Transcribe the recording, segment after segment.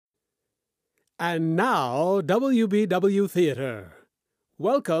And now, WBW Theater.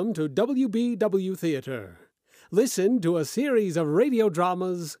 Welcome to WBW Theater. Listen to a series of radio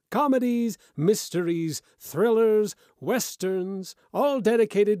dramas, comedies, mysteries, thrillers, westerns, all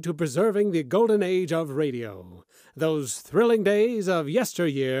dedicated to preserving the golden age of radio. Those thrilling days of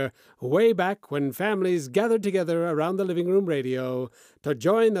yesteryear, way back when families gathered together around the living room radio to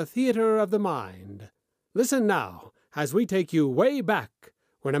join the theater of the mind. Listen now as we take you way back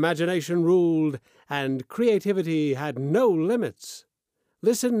when imagination ruled and creativity had no limits.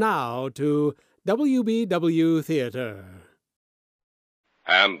 Listen now to WBW Theater.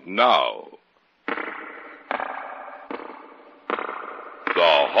 And now, the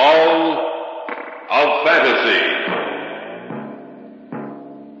Hall of Fantasy.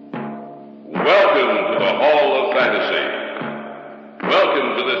 Welcome to the Hall of Fantasy.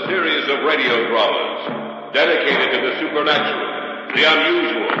 Welcome to the series of radio dramas dedicated to the supernatural, the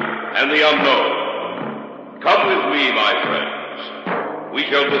unusual, and the unknown. Come with me, my friends. We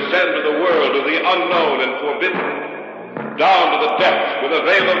shall descend to the world of the unknown and forbidden, down to the depths where the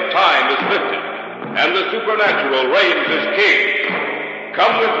veil of time is lifted, and the supernatural reigns as king.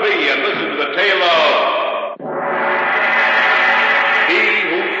 Come with me and listen to the tale of He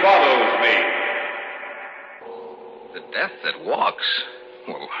Who Follows Me. The Death That Walks?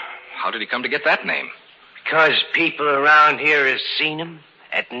 Well, how did he come to get that name? Because people around here have seen him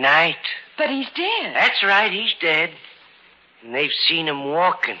at night. But he's dead. That's right, he's dead. And they've seen him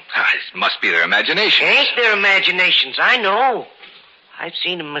walking. It must be their imagination. It ain't their imaginations, I know. I've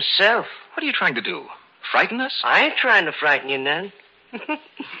seen him myself. What are you trying to do? Frighten us? I ain't trying to frighten you none. I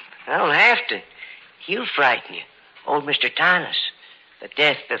don't have to. He'll frighten you. Old Mr. Tanis, the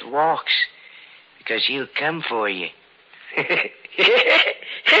Death That Walks. Because he'll come for you.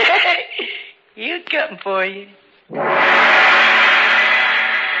 He'll come for you.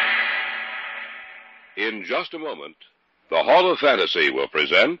 In just a moment, the Hall of Fantasy will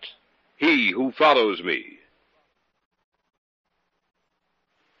present He Who Follows Me.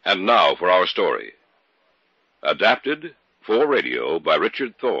 And now for our story. Adapted for radio by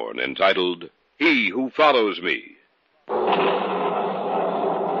Richard Thorne, entitled He Who Follows Me.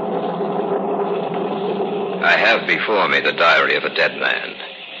 I have before me the diary of a dead man.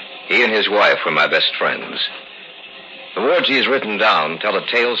 He and his wife were my best friends. The words he has written down tell a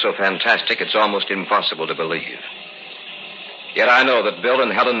tale so fantastic it's almost impossible to believe. Yet I know that Bill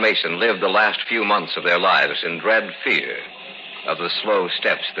and Helen Mason lived the last few months of their lives in dread fear of the slow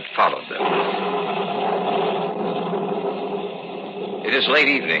steps that followed them. It is late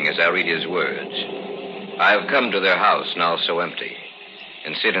evening as I read his words. I have come to their house, now so empty,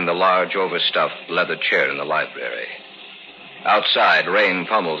 and sit in the large, overstuffed leather chair in the library. Outside, rain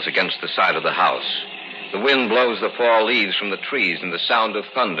pummels against the side of the house. The wind blows the fall leaves from the trees, and the sound of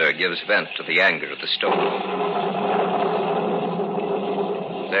thunder gives vent to the anger of the storm.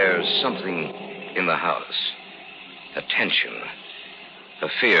 There's something in the house. A tension. A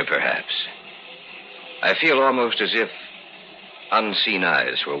fear, perhaps. I feel almost as if unseen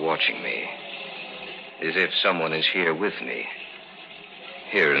eyes were watching me. As if someone is here with me.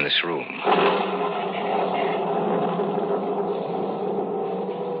 Here in this room.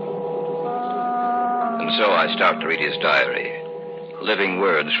 And so I start to read his diary. Living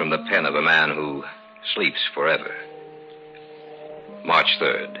words from the pen of a man who sleeps forever. March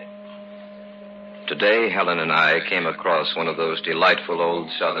 3rd. Today, Helen and I came across one of those delightful old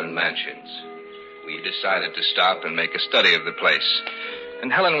southern mansions. We decided to stop and make a study of the place.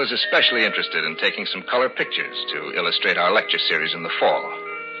 And Helen was especially interested in taking some color pictures to illustrate our lecture series in the fall.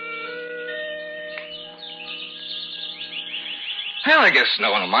 Well, I guess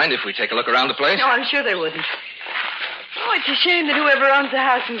no one will mind if we take a look around the place. No, I'm sure they wouldn't. Oh, it's a shame that whoever owns the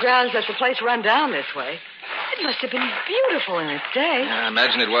house and grounds lets the place run down this way. It must have been beautiful in its day. I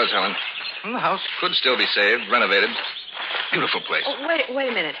imagine it was, Helen. Well, the house could still be saved, renovated. Beautiful place. Oh, wait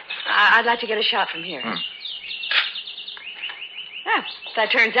a minute. I'd like to get a shot from here. Yeah, if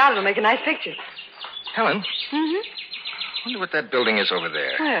that turns out, it'll make a nice picture. Helen? Mm-hmm. I wonder what that building is over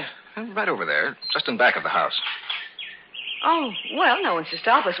there. Where? Right over there, just in back of the house. Oh, well, no one's to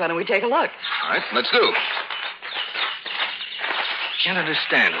stop us. Why don't we take a look? All right, let's do. Can't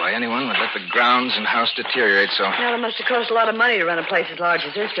understand why anyone would let the grounds and house deteriorate so. Well, it must have cost a lot of money to run a place as large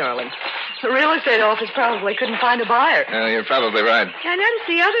as this, darling. The real estate office probably couldn't find a buyer. You're probably right. I noticed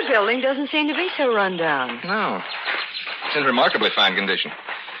the other building doesn't seem to be so run down. No. It's in remarkably fine condition.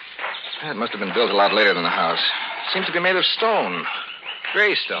 It must have been built a lot later than the house. Seems to be made of stone.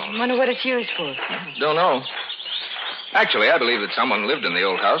 Gray stone. Wonder what it's used for. Don't know. Actually, I believe that someone lived in the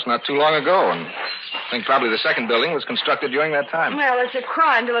old house not too long ago, and think probably the second building was constructed during that time. Well, it's a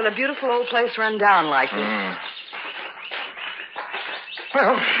crime to let a beautiful old place run down like this.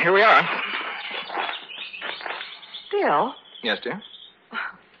 Well, here we are. Bill, Yes, dear?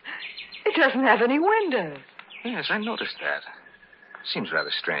 it doesn't have any windows. Yes, I noticed that. Seems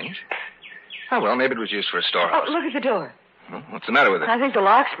rather strange. Oh, well, maybe it was used for a storehouse. Oh, look at the door. Well, what's the matter with it? I think the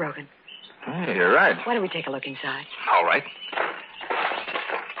lock's broken. Hey, you're right. Why don't we take a look inside? All right.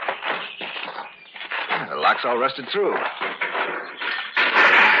 The lock's all rusted through.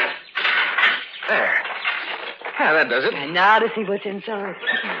 There. Yeah, that does it. And now to see what's inside.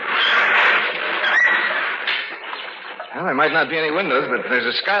 Well, there might not be any windows, but there's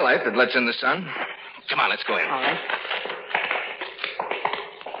a skylight that lets in the sun. Come on, let's go in. All right.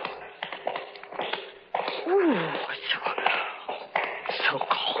 Ooh, it's so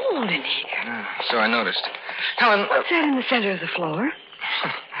cold in here. So I noticed. Helen... What's that in the center of the floor?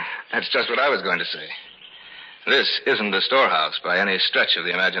 That's just what I was going to say. This isn't a storehouse by any stretch of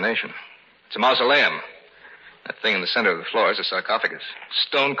the imagination. It's a mausoleum. That thing in the center of the floor is a sarcophagus.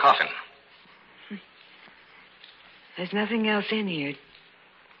 Stone coffin. There's nothing else in here.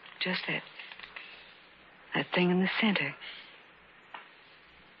 Just that thing in the center.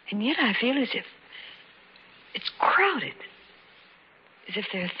 And yet I feel as if it's crowded. As if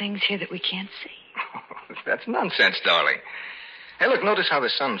there are things here that we can't see. That's nonsense, darling. Hey, look, notice how the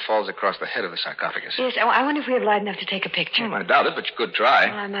sun falls across the head of the sarcophagus. Yes, I wonder if we have light enough to take a picture. I doubt it, but you could try.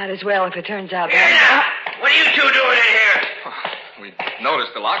 Well, I might as well if it turns out... Here now! What are you two doing in here? We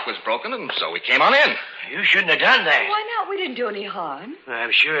noticed the lock was broken, and so we came on in. You shouldn't have done that. Why not? We didn't do any harm.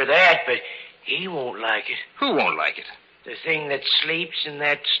 I'm sure of that, but he won't like it. Who won't like it? The thing that sleeps in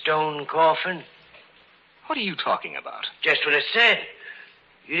that stone coffin. What are you talking about? Just what I said.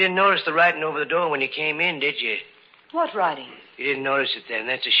 You didn't notice the writing over the door when you came in, did you? What writing? You didn't notice it then.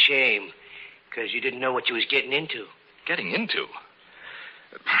 That's a shame. Because you didn't know what you was getting into. Getting into?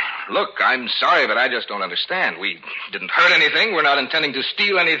 Look, I'm sorry, but I just don't understand. We didn't hurt anything. We're not intending to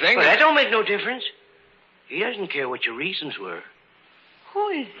steal anything. Well, that don't make no difference. He doesn't care what your reasons were. Who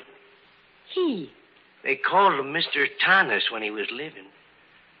is he? They called him Mr. Tanis when he was living.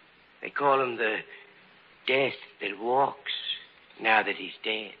 They call him the Death that Walks, now that he's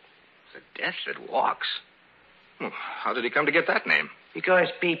dead. The Death that Walks? Well, how did he come to get that name? Because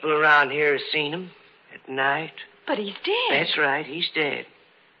people around here have seen him at night. But he's dead. That's right, he's dead.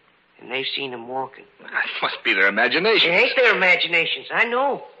 And they've seen him walking. That must be their imagination. It ain't their imaginations, I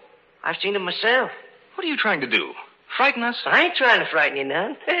know. I've seen him myself. What are you trying to do? Frighten us? I ain't trying to frighten you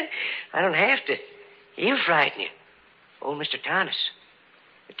none. I don't have to. He'll frighten you. Old Mr. Tanis.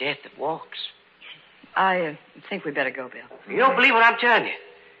 The Death that Walks. I think we better go, Bill. You don't believe what I'm telling you.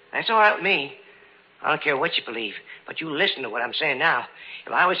 That's all right with me. I don't care what you believe, but you listen to what I'm saying now.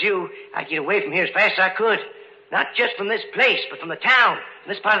 If I was you, I'd get away from here as fast as I could. Not just from this place, but from the town,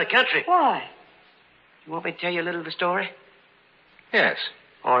 from this part of the country. Why? You want me to tell you a little of the story? Yes.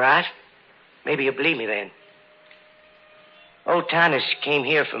 All right. Maybe you'll believe me then. Old Tanis came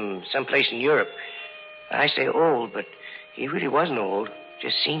here from someplace in Europe. I say old, but he really wasn't old.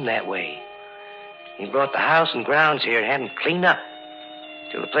 Just seemed that way. He brought the house and grounds here and had them cleaned up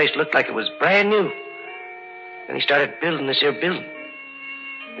till the place looked like it was brand new. Then he started building this here building.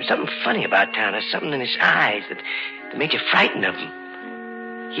 There's something funny about Tanis, something in his eyes that made you frightened of him.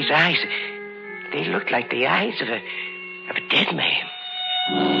 His eyes, they looked like the eyes of a dead man.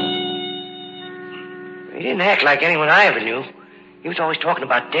 He didn't act like anyone I ever knew. He was always talking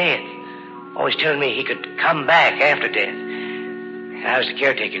about death. Always telling me he could come back after death. I was the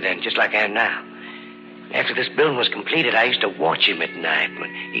caretaker then, just like I am now. After this building was completed, I used to watch him at night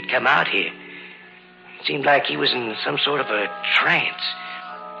when he'd come out here. It seemed like he was in some sort of a trance.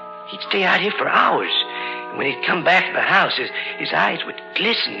 He'd stay out here for hours. And when he'd come back to the house, his eyes would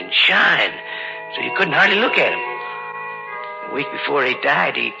glisten and shine, so you couldn't hardly look at him. A week before he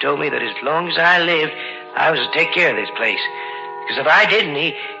died, he told me that as long as I lived, I was to take care of this place. Because if I didn't,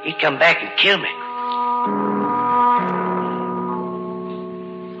 he'd come back and kill me.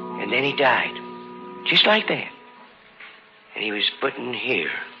 And then he died. Just like that. And he was put in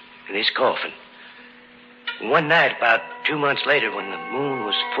here, in this coffin. And one night, about 2 months later, when the moon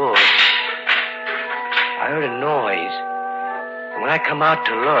was full, I heard a noise. And when I come out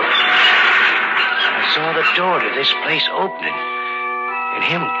to look, I saw the door to this place opening, and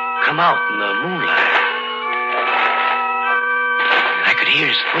him come out in the moonlight. And I could hear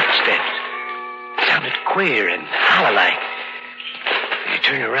his footsteps. It sounded queer and hollow-like. And I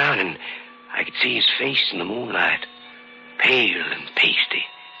turned around, and I could see his face in the moonlight, pale and pasty,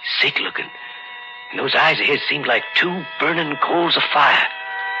 sick-looking. And those eyes of his seemed like 2 burning coals of fire.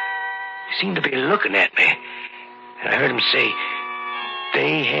 seemed to be looking at me. And I heard him say,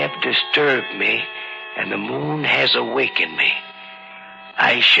 "They have disturbed me, and the moon has awakened me.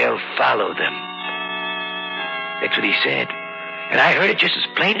 I shall follow them." That's what he said. And I heard it just as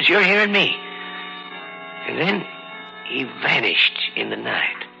plain as you're hearing me. And then he vanished in the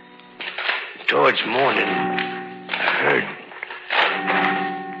night. Towards morning, I heard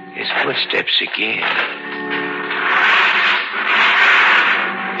his footsteps again.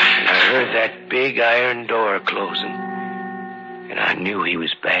 And I heard that big iron door closing. And I knew he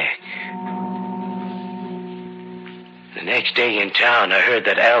was back. The next day in town, I heard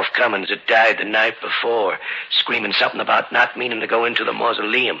that Alf Cummins had died the night before, screaming something about not meaning to go into the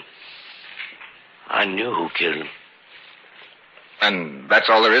mausoleum. I knew who killed him. And that's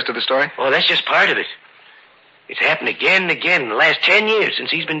all there is to the story? Oh, that's just part of it. It's happened again and again in the last 10 years since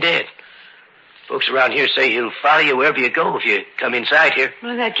he's been dead. Folks around here say he'll follow you wherever you go if you come inside here.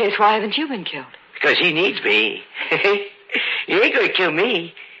 Well, in that case, why haven't you been killed? Because he needs me. He ain't going to kill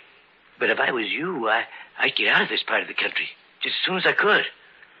me. But if I was you, I'd get out of this part of the country just as soon as I could.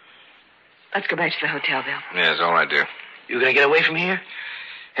 Let's go back to the hotel, Bill. Yes, all right, dear. You going to get away from here?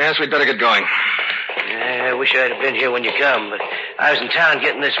 Yes, we'd better get going. I wish I'd have been here when you come, but I was in town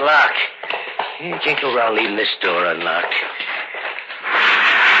getting this lock. You can't go around leaving this door unlocked.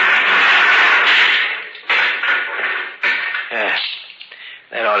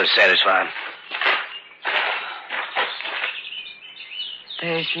 That ought to satisfy him.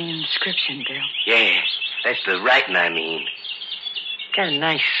 There's the inscription, Bill. Yeah, that's the writing, I mean. Got a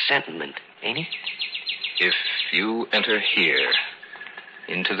nice sentiment, ain't it? If you enter here,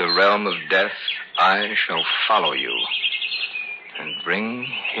 into the realm of death, I shall follow you and bring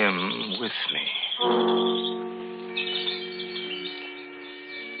him with me.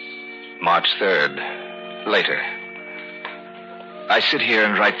 March 3rd, later. I sit here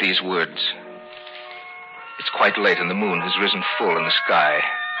and write these words. It's quite late and the moon has risen full in the sky.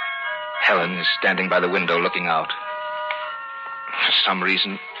 Helen is standing by the window looking out. For some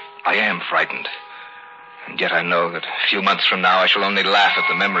reason, I am frightened. And yet I know that a few months from now I shall only laugh at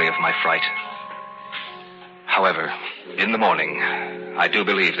the memory of my fright. However, in the morning, I do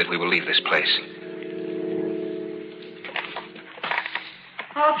believe that we will leave this place.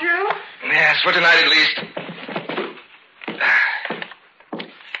 All through? Yes, for tonight at least.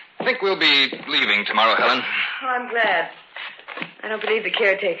 I think we'll be leaving tomorrow, Helen. Oh, I'm glad. I don't believe the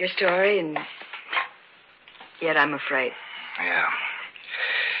caretaker story, and yet I'm afraid. Yeah.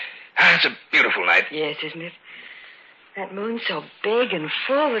 It's a beautiful night. Yes, isn't it? That moon's so big and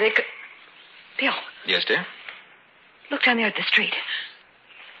full that it could... Bill. Yes, dear? Look down there at the street.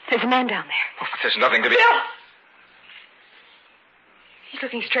 There's a man down there. Oh, there's nothing to be... Bill! He's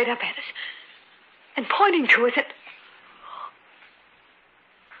looking straight up at us. And pointing to us and...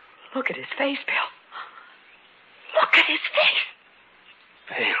 Look at his face, Bill. Look at his face.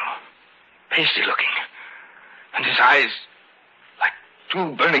 Pale. Pasty looking. And his eyes like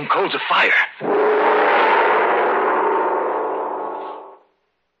two burning coals of fire.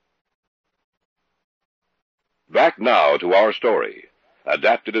 Back now to our story,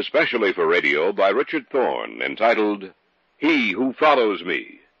 adapted especially for radio by Richard Thorne, entitled He Who Follows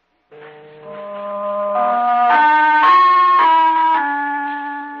Me.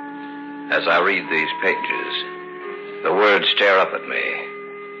 As I read these pages, the words stare up at me,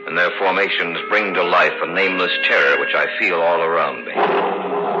 and their formations bring to life a nameless terror which I feel all around me.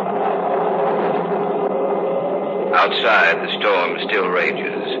 Outside, the storm still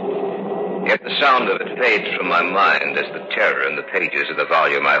rages, yet the sound of it fades from my mind as the terror in the pages of the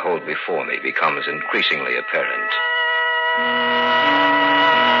volume I hold before me becomes increasingly apparent.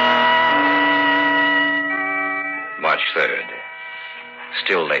 March 3rd.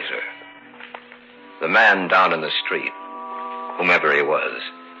 Still later. The man down in the street, whomever he was,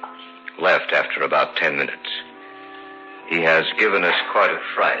 left after about 10 minutes. He has given us quite a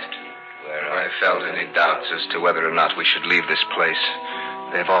fright. Where I felt any doubts as to whether or not we should leave this place,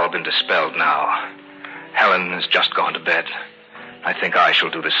 they've all been dispelled now. Helen has just gone to bed. I think I shall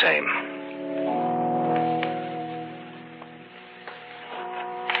do the same.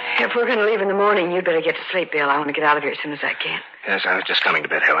 If we're going to leave in the morning, you'd better get to sleep, Bill. I want to get out of here as soon as I can. Yes, I was just coming to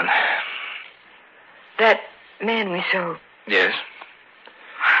bed, Helen. That man we saw... Yes?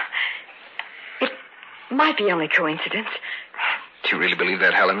 It might be only coincidence. Do you really believe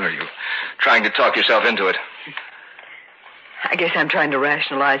that, Helen, or are you trying to talk yourself into it? I guess I'm trying to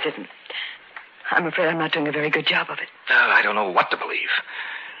rationalize it, and I'm afraid I'm not doing a very good job of it. I don't know what to believe.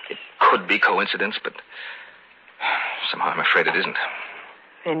 It could be coincidence, but somehow I'm afraid it isn't.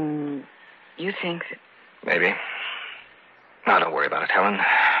 Then you think that... Maybe. Now, don't worry about it, Helen.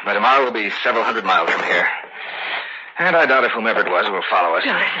 By tomorrow, we'll be several hundred miles from here. And I doubt if whomever it was will follow us.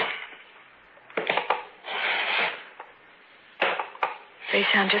 Jonathan. They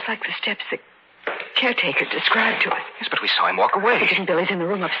sound just like the steps the caretaker described to us. Yes, but we saw him walk away. Didn't Billy's in the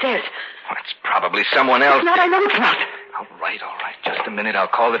room upstairs? Well, it's probably someone else. It's not, I know it's not. All right. Just a minute. I'll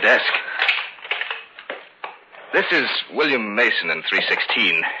call the desk. This is William Mason in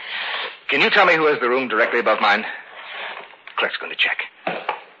 316. Can you tell me who has the room directly above mine? Clerk's going to check.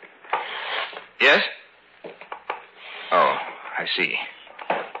 Yes? Oh, I see.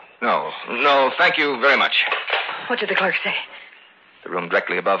 No, thank you very much. What did the clerk say? The room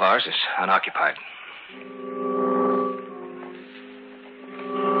directly above ours is unoccupied.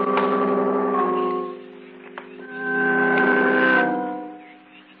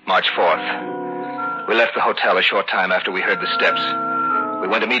 March 4th. We left the hotel a short time after we heard the steps. We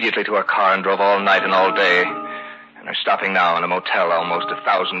went immediately to our car and drove all night and all day, and are stopping now in a motel almost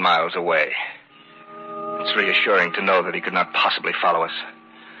 1,000 miles away. It's reassuring to know that he could not possibly follow us.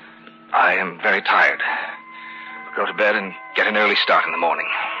 I am very tired. We'll go to bed and get an early start in the morning.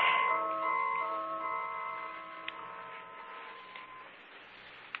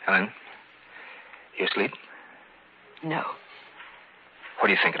 Helen, you asleep? No. What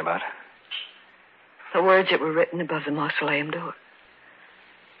are you thinking about? The words that were written above the mausoleum door.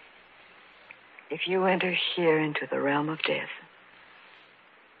 If you enter here into the realm of death,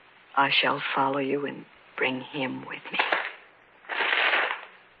 I shall follow you and bring him with me.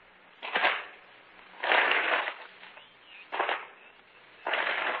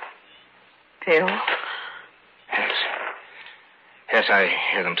 Phil? Yes, I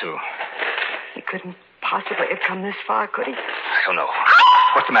hear them too. He couldn't possibly have come this far, could he? I don't know.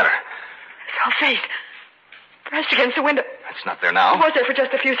 What's the matter? His whole face. Pressed against the window. It's not there now. It was there for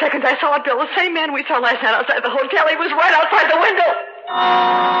just a few seconds. I saw it, Bill. The same man we saw last night outside the hotel. He was right outside the window.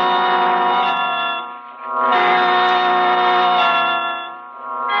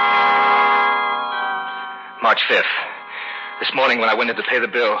 March 5th. This morning when I went in to pay the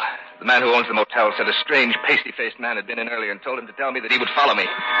bill, the man who owns the motel said a strange, pasty-faced man had been in earlier and told him to tell me that he would follow me.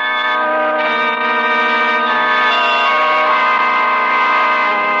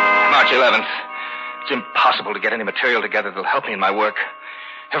 March 11th. It's impossible to get any material together that'll help me in my work.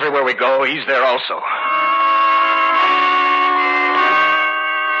 Everywhere we go, he's there also.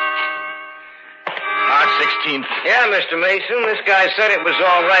 March 16th. Yeah, Mr. Mason, this guy said it was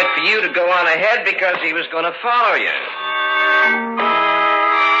all right for you to go on ahead because he was going to follow you.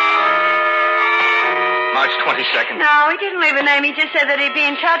 March 22nd. No, he didn't leave a name. He just said that he'd be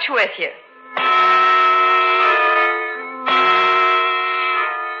in touch with you.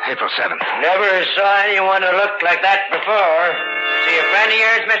 April 7th. Never saw anyone who looked like that before. See a friend of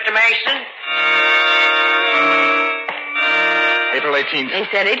yours, Mr. Mason? April 18th. He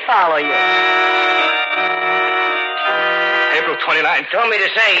said he'd follow you. April 29th. Told me to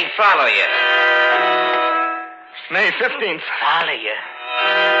say he'd follow you. May 15th. Follow you?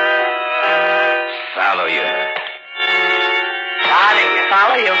 Follow you. Follow you.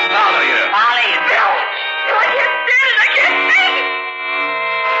 Follow you. Follow you. Follow you. No, I can't stand it. I can't stand it.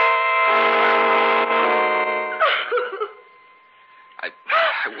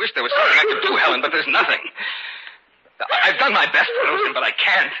 I wish there was something I could do, Helen, but there's nothing. I've done my best to lose him, but I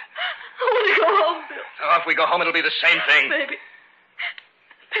can't. I want to go home, Bill. Oh, if we go home, it'll be the same thing. Maybe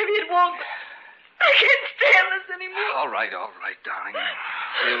it won't. But I can't stand this anymore. All right, darling.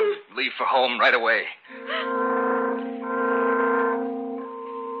 We'll leave for home right away.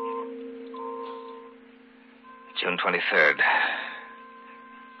 June 23rd.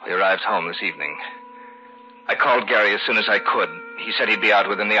 We arrived home this evening. I called Gary as soon as I could. He said he'd be out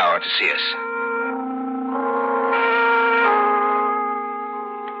within the hour to see us.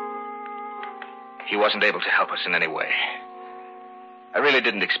 He wasn't able to help us in any way. I really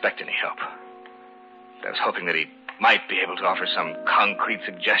didn't expect any help. But I was hoping that he might be able to offer some concrete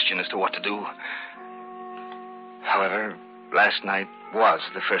suggestion as to what to do. However, last night was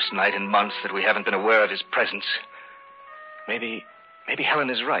the first night in months that we haven't been aware of his presence. Maybe Helen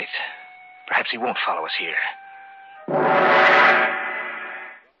is right. Perhaps he won't follow us here.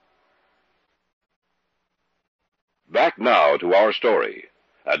 Back now to our story,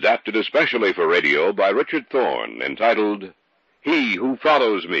 adapted especially for radio by Richard Thorne, entitled He Who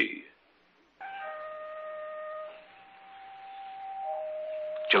Follows Me.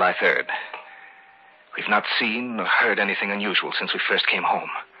 July 3rd. We've not seen or heard anything unusual since we first came home.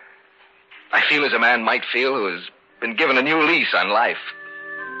 I feel as a man might feel who has been given a new lease on life.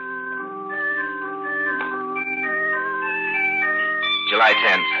 July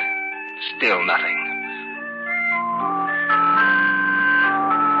 10th. Still nothing.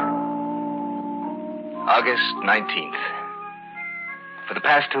 August 19th. For the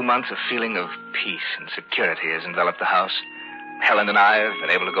past 2 months, a feeling of peace and security has enveloped the house. Helen and I have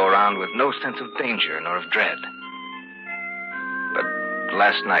been able to go around with no sense of danger nor of dread. But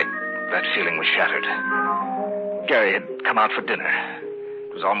last night, that feeling was shattered. Gary had come out for dinner.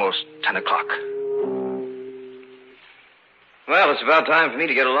 It was almost 10 o'clock. Well, it's about time for me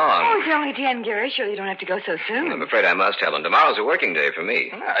to get along. Oh, it's only 10, Gary. Sure you don't have to go so soon. I'm afraid I must, Helen. Tomorrow's a working day for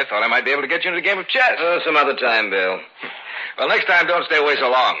me. I thought I might be able to get you into a game of chess. Some other time, Bill. Well, next time, don't stay away so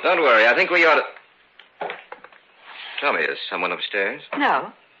long. Don't worry. I think we ought to... Tell me, is someone upstairs?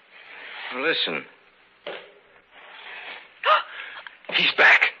 No. Well, listen. He's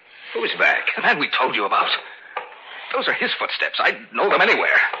back. Who's back? The man we told you about. Those are his footsteps. I'd know them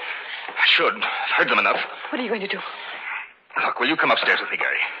anywhere. I should. I've heard them enough. What are you going to do? Look, will you come upstairs with me,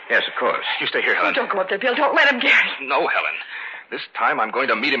 Gary? Yes, of course. You stay here, Helen. Oh, don't go up there, Bill. Don't let him, Gary. No, Helen. This time I'm going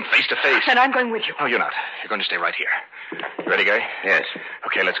to meet him face to face. And I'm going with you. No, you're not. You're going to stay right here. You ready, Gary? Yes.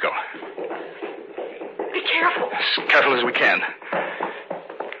 Okay, let's go. Be careful. As careful as we can.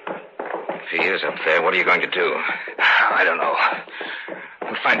 If he is up there, what are you going to do? I don't know.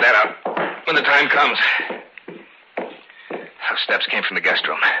 We'll find that out when the time comes. Those steps came from the guest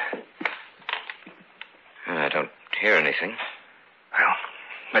room. I don't hear anything. Well,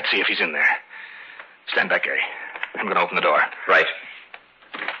 let's see if he's in there. Stand back, Gary. I'm going to open the door. Right.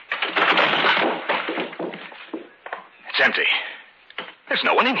 It's empty. There's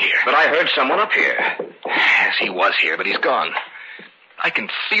no one in here. But I heard someone up here. Yes, he was here, but he's gone. I can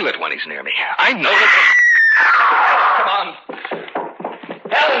feel it when he's near me. I know that... Come on.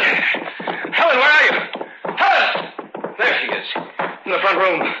 Helen! Helen, where are you? Helen! There she is. In the front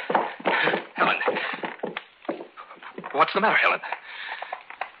room. Helen. What's the matter, Helen?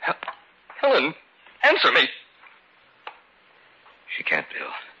 Helen, answer me. She can't, Bill.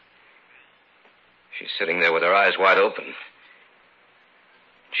 She's sitting there with her eyes wide open.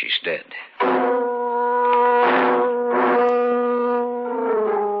 She's dead.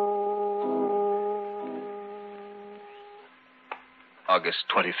 August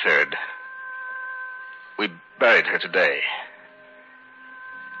 23rd. We buried her today.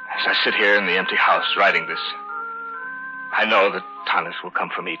 As I sit here in the empty house writing this, I know that Thomas will come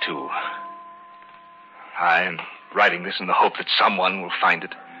for me, too. I am writing this in the hope that someone will find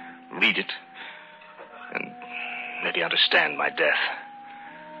it, read it, and maybe understand my death.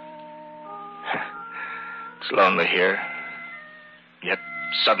 It's lonely here, yet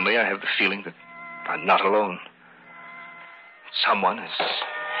suddenly I have the feeling that I'm not alone. Someone is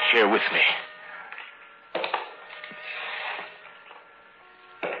here with me.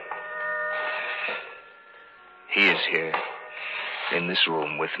 He is here, in this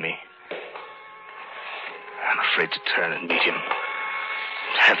room with me. I'm afraid to turn and meet him.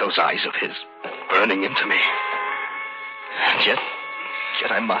 To have those eyes of his burning into me. And yet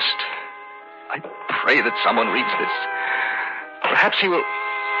I must. I pray that someone reads this. Perhaps he will...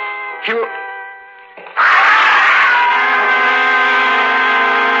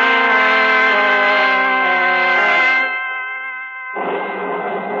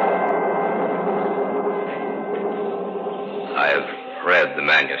 I've read the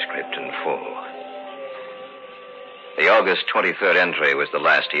manuscript in full. The August 23rd entry was the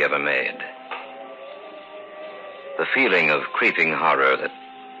last he ever made. The feeling of creeping horror that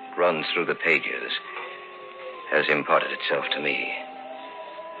runs through the pages has imparted itself to me.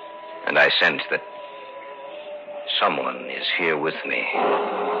 And I sense that someone is here with me.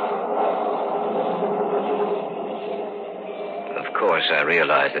 Of course, I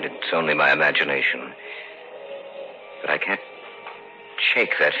realize that it's only my imagination. But I can't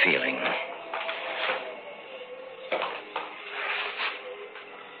shake that feeling.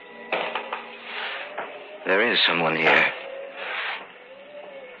 There is someone here.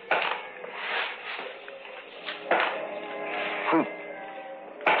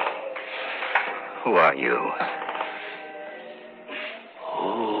 Who are you?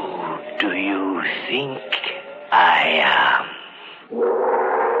 Who do you think I am?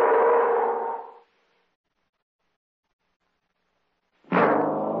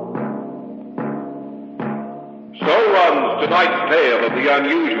 So runs tonight's tale of the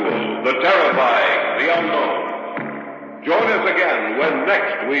unusual, the terrifying, the unknown. Join us again when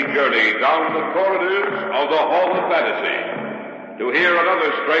next we journey down the corridors of the Hall of Fantasy to hear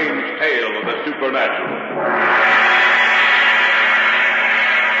another strange tale of the supernatural.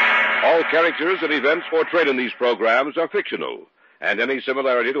 All characters and events portrayed in these programs are fictional, and any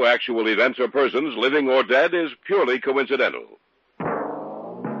similarity to actual events or persons, living or dead, is purely coincidental.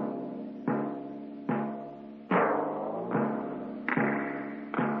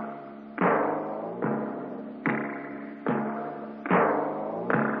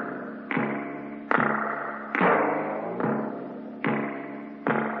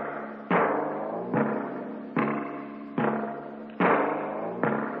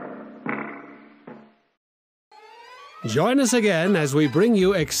 Join us again as we bring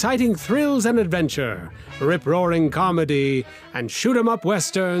you exciting thrills and adventure, rip-roaring comedy, and shoot-'em-up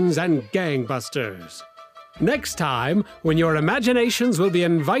westerns and gangbusters. Next time, when your imaginations will be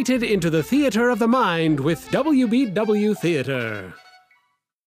invited into the theater of the mind with WBW Theater.